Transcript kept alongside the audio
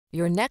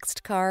Your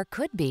next car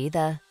could be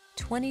the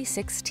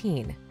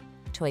 2016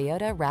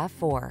 Toyota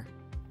RAV4.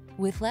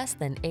 With less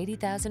than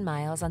 80,000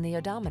 miles on the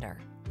odometer,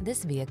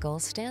 this vehicle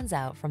stands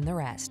out from the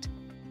rest.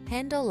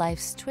 Handle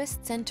life's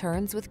twists and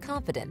turns with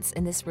confidence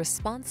in this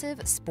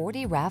responsive,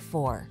 sporty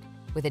RAV4.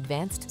 With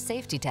advanced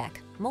safety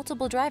tech,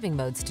 multiple driving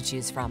modes to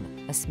choose from,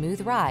 a smooth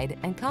ride,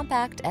 and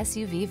compact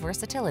SUV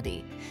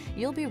versatility,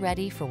 you'll be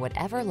ready for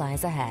whatever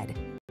lies ahead.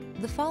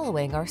 The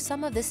following are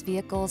some of this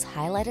vehicle's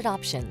highlighted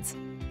options: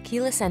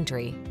 keyless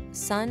entry,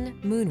 sun,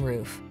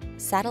 moonroof,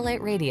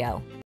 satellite radio,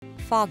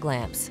 fog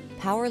lamps,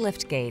 power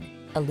liftgate,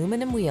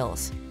 aluminum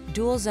wheels,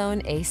 dual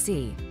zone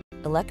AC,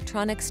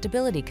 electronic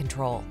stability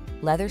control,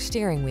 leather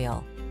steering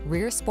wheel,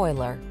 rear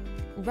spoiler.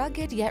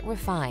 Rugged yet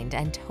refined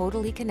and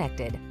totally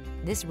connected,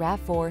 this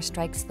RAV4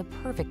 strikes the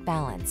perfect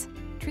balance.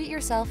 Treat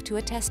yourself to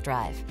a test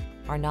drive.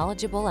 Our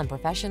knowledgeable and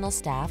professional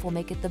staff will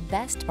make it the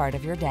best part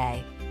of your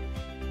day.